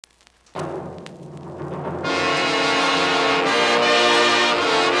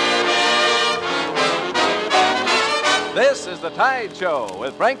This is The Tide Show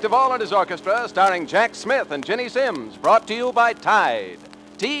with Frank Duvall and his orchestra, starring Jack Smith and Ginny Sims, brought to you by Tide.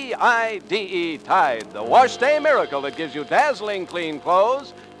 T-I-D-E, Tide, the wash day miracle that gives you dazzling clean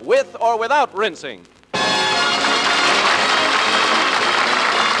clothes with or without rinsing.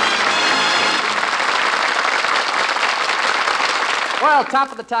 Well,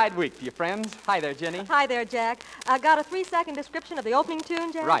 top of the Tide week to you, friends. Hi there, Ginny. Hi there, Jack. Got a 3-second description of the opening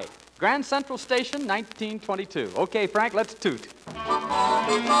tune, Jack? Right. Grand Central Station, 1922. Okay, Frank, let's toot.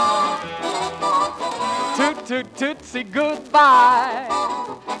 Toot, toot, tootsie, goodbye.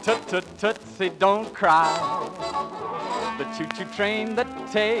 Toot, toot, tootsie, don't cry. The choo-choo train that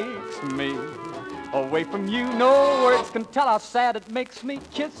takes me away from you. No words can tell how sad it makes me.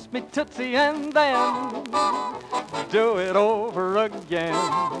 Kiss me, tootsie, and then do it over again.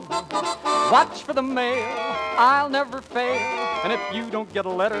 Watch for the mail, I'll never fail. And if you don't get a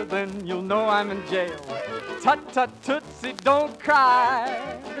letter, then you'll know I'm in jail. Tut, tut, tootsie, don't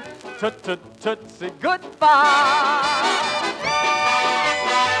cry. Tut, tut, tootsie, goodbye.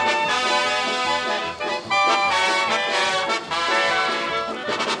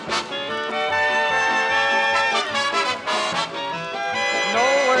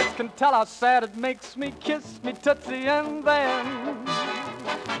 Can tell how sad it makes me. Kiss me, tootsie, and then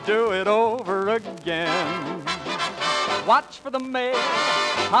do it over again. Watch for the mail,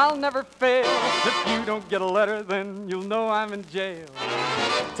 I'll never fail. If you don't get a letter, then you'll know I'm in jail.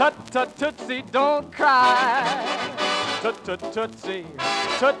 Tut, tut, tootsie, don't cry. Tut, tut, tootsie,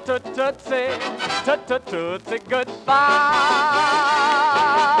 tut, tut, tootsie, tut, tut, tootsie, goodbye.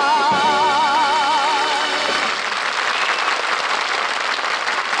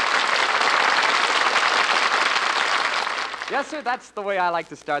 Yes, sir, that's the way I like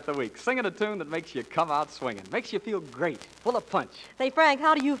to start the week. Singing a tune that makes you come out swinging. Makes you feel great, full of punch. Say, Frank,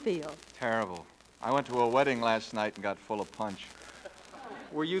 how do you feel? Terrible. I went to a wedding last night and got full of punch.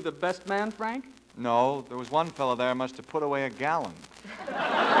 Were you the best man, Frank? No, there was one fellow there must have put away a gallon.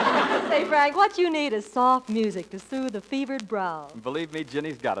 Say, Frank, what you need is soft music to soothe a fevered brow. Believe me,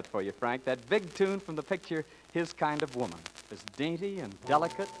 Ginny's got it for you, Frank. That big tune from the picture, His Kind of Woman. As dainty and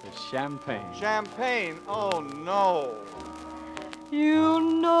delicate as champagne. Champagne? Oh, no. You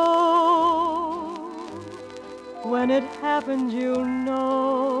know, when it happens, you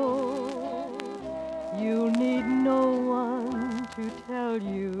know, you need no one to tell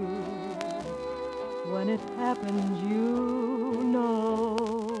you. When it happens, you know.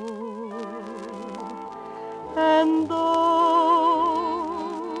 And though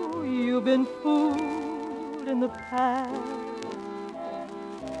you've been fooled in the past,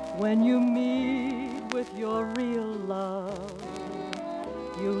 when you meet with your real love,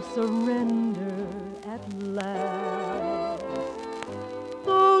 you surrender at last.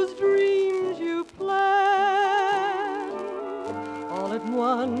 Those dreams you planned all at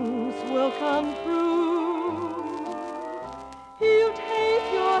once will come true. He'll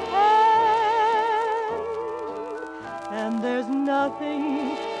take your hand, and there's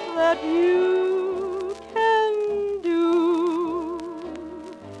nothing that you can do.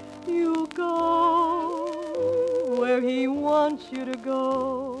 You'll go where he wants you to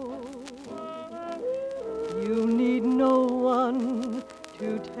go. You need no one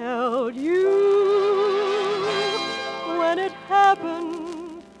to tell you. When it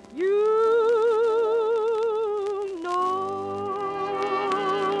happened, you know.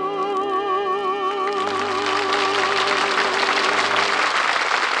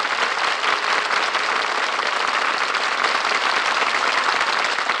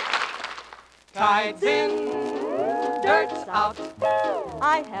 Tide's in, dirt's out.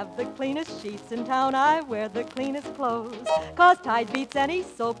 I have the cleanest sheets in town, I wear the cleanest clothes, 'cause Tide beats any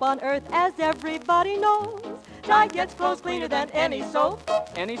soap on earth, as everybody knows. Tide gets clothes cleaner than any soap.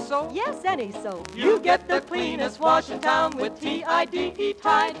 Any soap? Yes, any soap. You get the cleanest wash in town with T-I-D-E,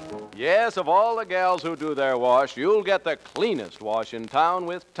 Tide. Yes, of all the gals who do their wash, you'll get the cleanest wash in town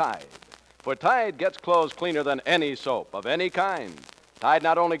with Tide. For Tide gets clothes cleaner than any soap of any kind. Tide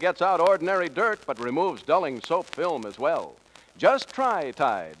not only gets out ordinary dirt, but removes dulling soap film as well. Just try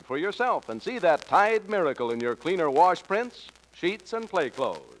Tide for yourself and see that Tide miracle in your cleaner wash prints, sheets, and play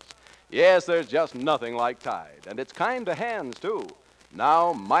clothes. Yes, there's just nothing like Tide, and it's kind to hands, too.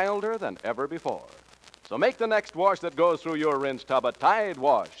 Now milder than ever before. So make the next wash that goes through your rinse tub a Tide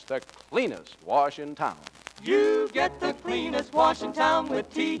wash, the cleanest wash in town. You get the cleanest wash in town with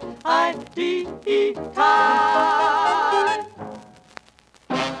T-I-D-E, Tide.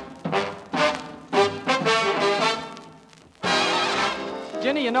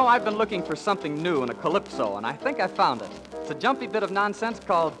 Ginny, you know, I've been looking for something new in a calypso, and I think I found it. It's a jumpy bit of nonsense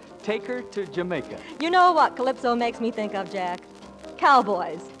called take her to Jamaica. You know what Calypso makes me think of, Jack?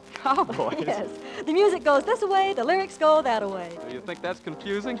 Cowboys. Cowboys? Yes. The music goes this way, the lyrics go that way. Do you think that's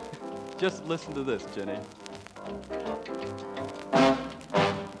confusing? Just listen to this, Ginny.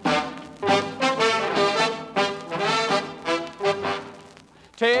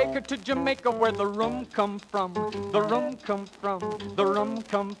 Take her to Jamaica where the rum come from, the rum come from, the rum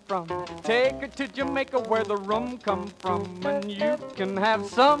come from. Take her to Jamaica where the rum come from, and you can have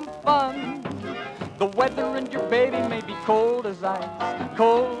some fun. The weather and your baby may be cold as ice,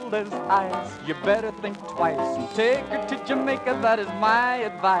 cold as ice. You better think twice and take her to Jamaica, that is my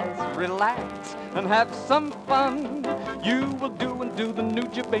advice. Relax and have some fun. You will do and do the new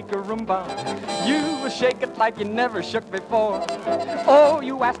Jamaica rumba. You will shake it like you never shook before. Oh,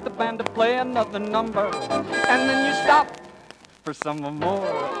 you ask the band to play another number, and then you stop for some more.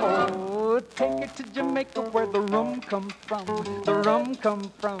 Oh, take her to Jamaica where the rum come from, the rum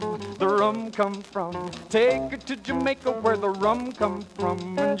come from, the rum come from. Take her to Jamaica where the rum come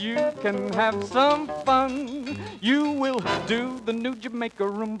from, and you can have some fun. You will do the new Jamaica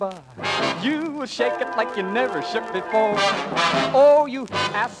rumba. You will shake it like you never shook before. Oh, you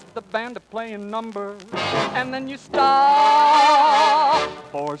ask the band to play a number, and then you stop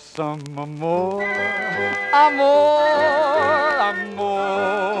for some more. Amor,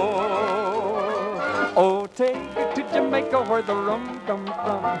 amor. Oh, take her to Jamaica where the rum come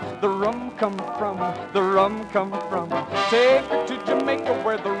from, the rum come from, the rum come from. Take her to Jamaica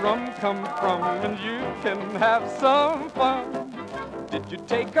where the rum come from, and you can have some fun. Did you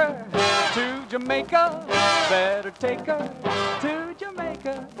take her to Jamaica? Better take her to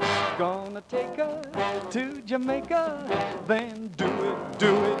Jamaica. Gonna take her to Jamaica. Then do it,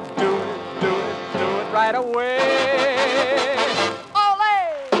 do it, do it, do it, do it right away.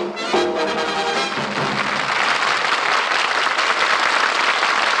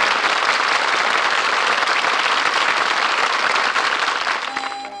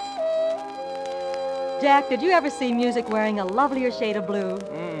 Jack, did you ever see music wearing a lovelier shade of blue?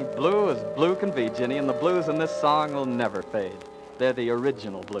 Blue as blue can be, Ginny, and the blues in this song will never fade. They're the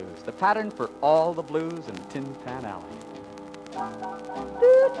original blues, the pattern for all the blues in Tin Pan Alley.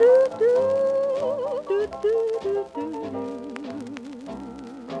 Do, do, do, do, do, do, do.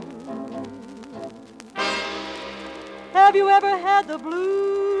 Have you ever had the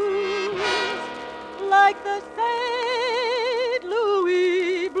blues like the St.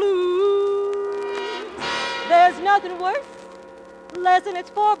 Louis blues? There's nothing worse, less than it's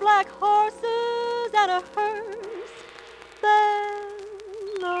 4 black horses and a hearse than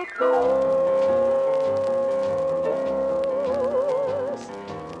the blues.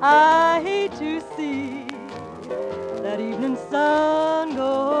 I hate to see that evening sun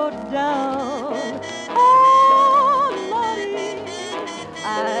go down. Oh, Lordy,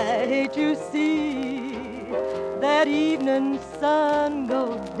 I hate to see that evening sun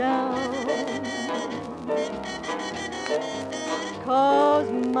go down. 'Cause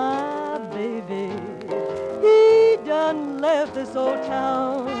my baby, he done left this old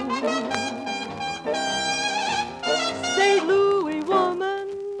town. St. Louis woman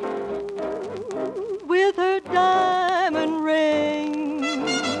with her diamond ring.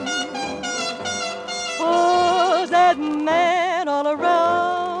 Oh, that man all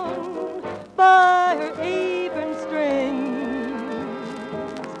around by her apron strings.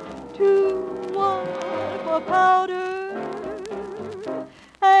 2-1 for powder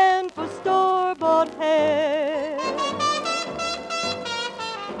and for store-bought hair.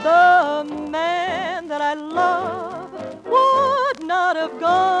 The man that I love would not have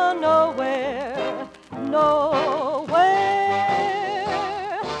gone nowhere, nowhere.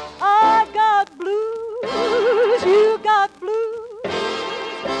 I got blues, you got blues.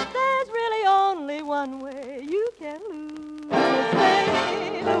 There's really only one way you can lose. The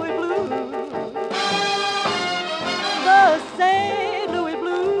St. Louis blues. The St. Louis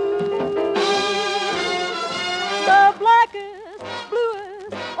blues. The blackest,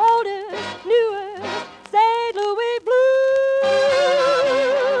 bluest, oldest, newest St. Louis blues.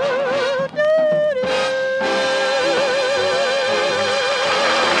 Doo-doo.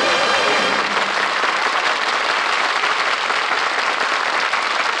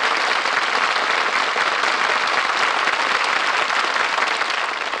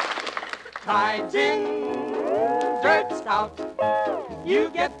 Tide's in, dirt's out. You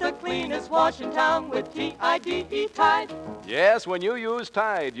get the cleanest wash in town with T-I-D-E, Tide. Yes, when you use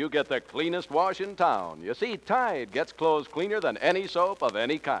Tide, you get the cleanest wash in town. You see, Tide gets clothes cleaner than any soap of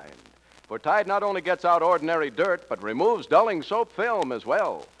any kind. For Tide not only gets out ordinary dirt, but removes dulling soap film as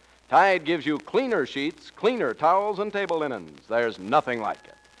well. Tide gives you cleaner sheets, cleaner towels, and table linens. There's nothing like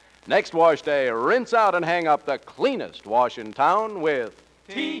it. Next wash day, rinse out and hang up the cleanest wash in town with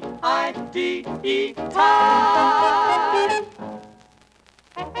T-I-D-E, Tide.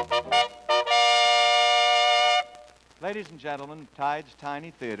 Ladies and gentlemen, Tide's Tiny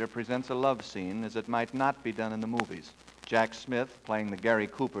Theater presents a love scene as it might not be done in the movies. Jack Smith playing the Gary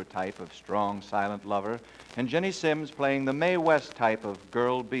Cooper type of strong, silent lover, and Jenny Sims playing the Mae West type of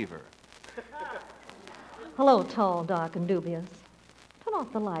girl beaver. Hello, tall, dark, and dubious. Turn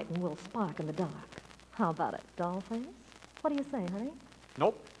off the light and we'll spark in the dark. How about it, dollface? What do you say, honey?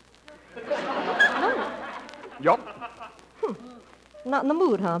 Nope. No. Yup. Not in the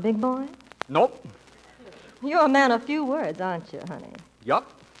mood, huh, big boy? Nope. You're a man of few words, aren't you, honey?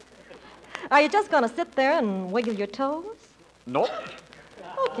 Yup. Are you just going to sit there and wiggle your toes? Nope.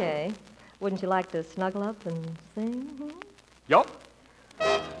 Okay. Wouldn't you like to snuggle up and sing? Yup.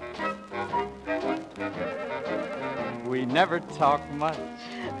 We never talk much.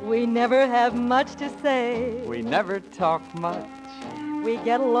 We never have much to say. We never talk much. We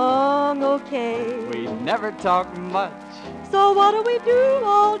get along okay. We never talk much. So what do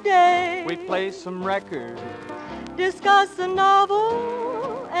all day? We play some records. Discuss a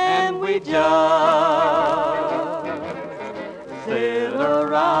novel, and we just sit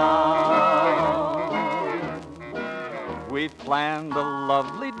around. We planned a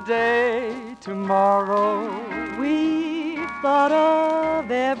lovely day tomorrow. We thought of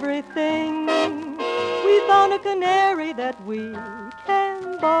everything. We found a canary that we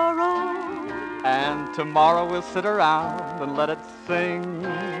can borrow. And tomorrow we'll sit around and let it sing.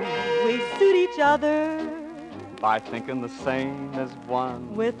 We suit each other by thinking the same as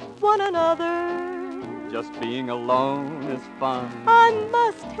one. with one another. Just being alone is fun. I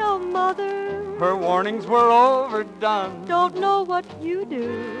must tell Mother. Her warnings were overdone. Don't know what you do.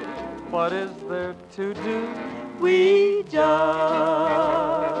 What is there to do? We just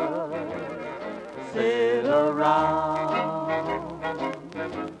sit around.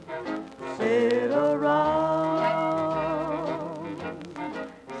 Sit around.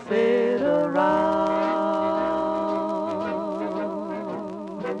 Sit around.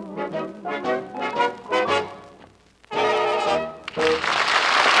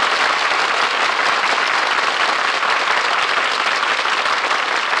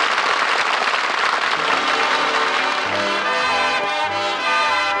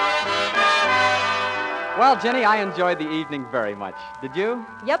 Well, Jenny, I enjoyed the evening very much. Did you?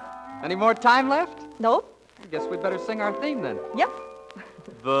 Yep. Any more time left? Nope. I guess we'd better sing our theme then. Yep.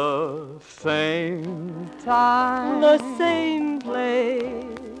 The same time. The same place.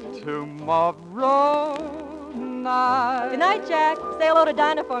 Tomorrow night. Good night, Jack. Say hello to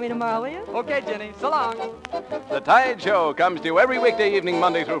Dinah for me tomorrow, will you? Okay, Jenny. So long. The Tide Show comes to you every weekday evening,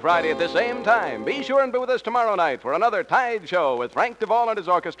 Monday through Friday at the same time. Be sure and be with us tomorrow night for another Tide Show with Frank Duvall and his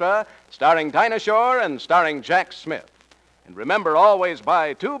orchestra, starring Dinah Shore and starring Jack Smith. And remember, always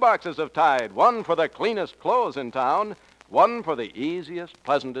buy 2 boxes of Tide, one for the cleanest clothes in town, one for the easiest,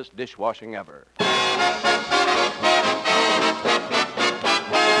 pleasantest dishwashing ever.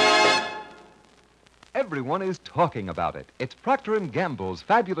 Everyone is talking about it. It's Procter & Gamble's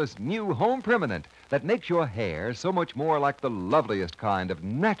fabulous new Home Permanent that makes your hair so much more like the loveliest kind of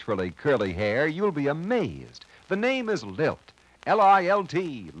naturally curly hair, you'll be amazed. The name is Lilt.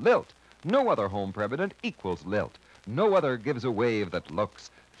 L-I-L-T, Lilt. No other Home Permanent equals Lilt. No other gives a wave that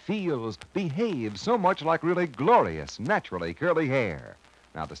looks, feels, behaves so much like really glorious, naturally curly hair.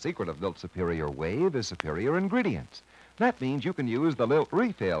 Now, the secret of Lilt's superior wave is superior ingredients. That means you can use the Lilt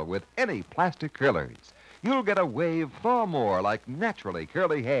refill with any plastic curlers. You'll get a wave far more like naturally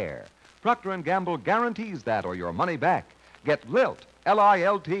curly hair. Procter & Gamble guarantees that or your money back. Get Lilt,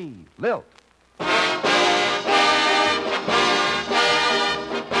 L-I-L-T, Lilt.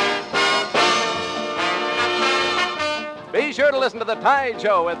 Be sure to listen to The Tide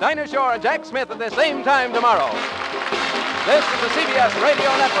Show with Dinah Shore and Jack Smith at the same time tomorrow. This is the CBS Radio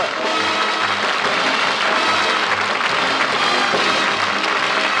Network.